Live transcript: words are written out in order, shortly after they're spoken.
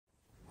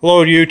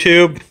Hello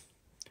YouTube.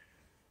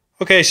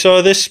 Okay,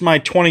 so this is my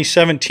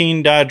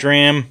 2017 Dodge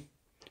Ram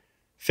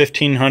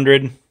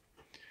 1500,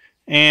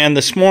 and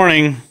this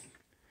morning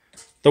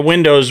the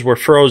windows were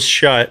froze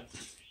shut,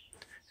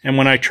 and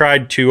when I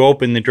tried to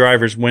open the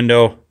driver's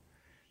window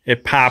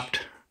it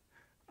popped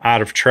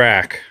out of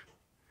track.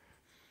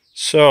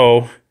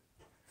 So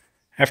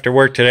after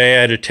work today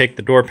I had to take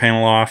the door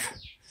panel off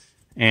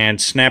and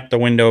snap the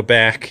window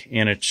back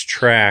in its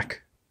track.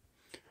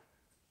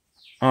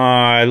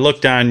 I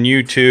looked on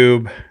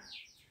YouTube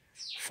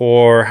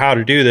for how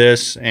to do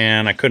this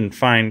and I couldn't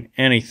find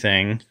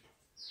anything,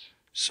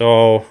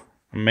 so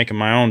I'm making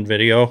my own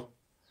video.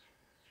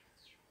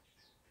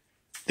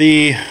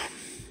 The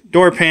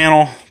door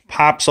panel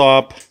pops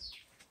up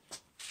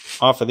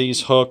off of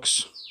these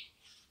hooks,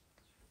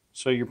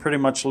 so you're pretty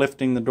much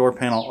lifting the door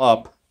panel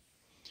up,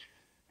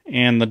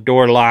 and the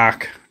door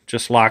lock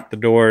just lock the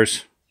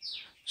doors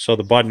so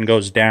the button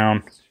goes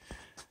down.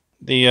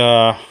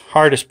 The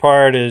hardest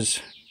part is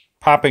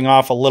popping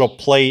off a little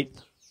plate,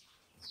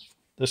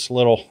 this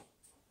little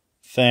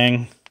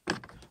thing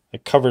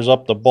that covers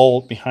up the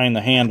bolt behind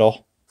the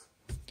handle.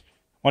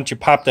 Once you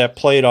pop that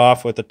plate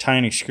off with a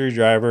tiny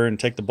screwdriver and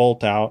take the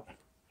bolt out,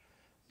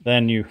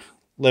 then you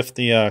lift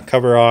the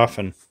cover off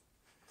and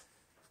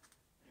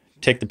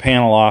take the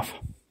panel off.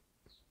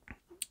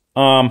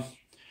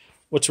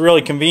 What's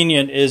really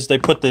convenient is they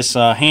put this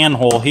hand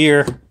hole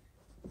here,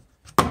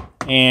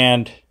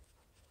 and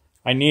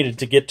I needed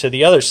to get to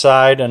the other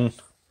side, and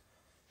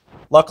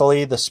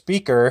luckily the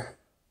speaker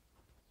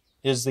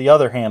is the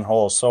other hand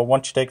hole. So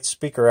once you take the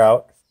speaker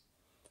out,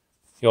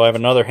 you'll have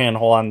another hand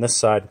hole on this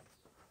side.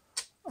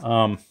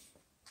 And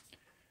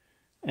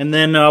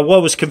then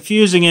what was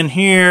confusing in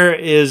here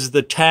is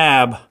the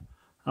tab.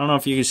 I don't know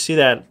if you can see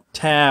that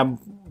tab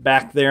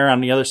back there on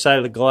the other side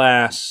of the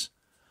glass,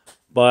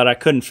 but I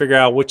couldn't figure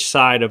out which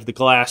side of the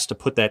glass to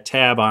put that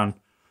tab on.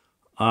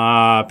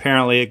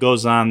 Apparently it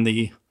goes on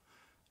the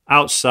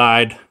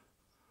outside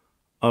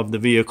of the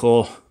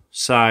vehicle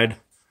side,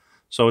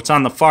 so it's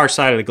on the far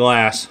side of the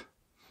glass.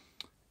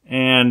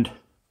 And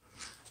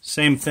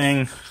same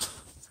thing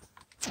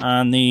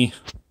on the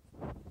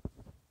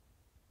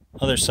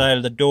other side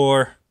of the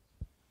door.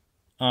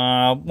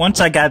 Once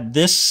I got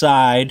this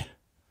side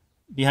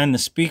behind the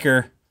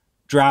speaker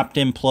dropped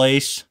in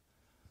place,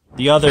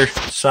 the other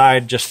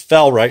side just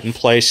fell right in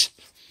place.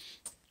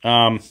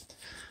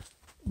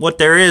 What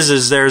there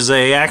is there's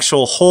a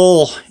actual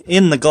hole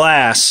in the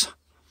glass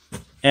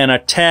and a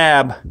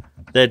tab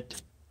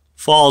that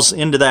falls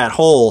into that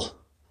hole,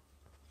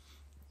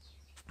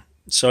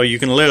 so you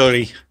can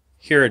literally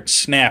hear it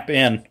snap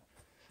in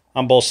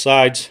on both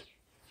sides.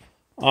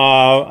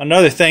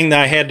 Another thing that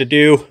I had to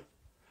do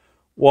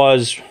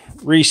was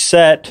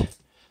reset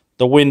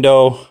the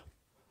window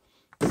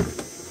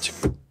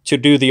to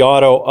do the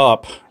auto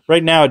up.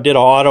 Right now it did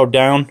an auto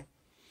down,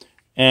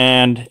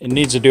 and it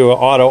needs to do an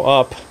auto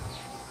up,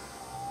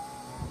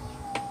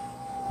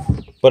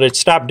 but it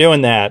stopped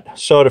doing that.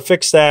 So to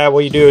fix that,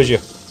 what you do is you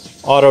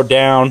auto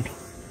down,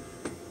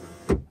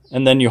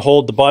 and then you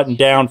hold the button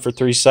down for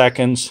 3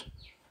 seconds,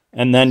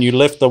 and then you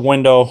lift the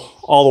window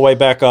all the way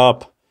back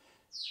up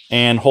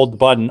and hold the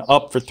button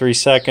up for 3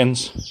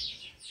 seconds,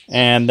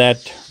 and that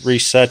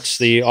resets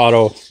the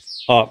auto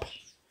up.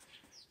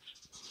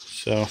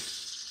 So,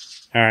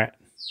 all right.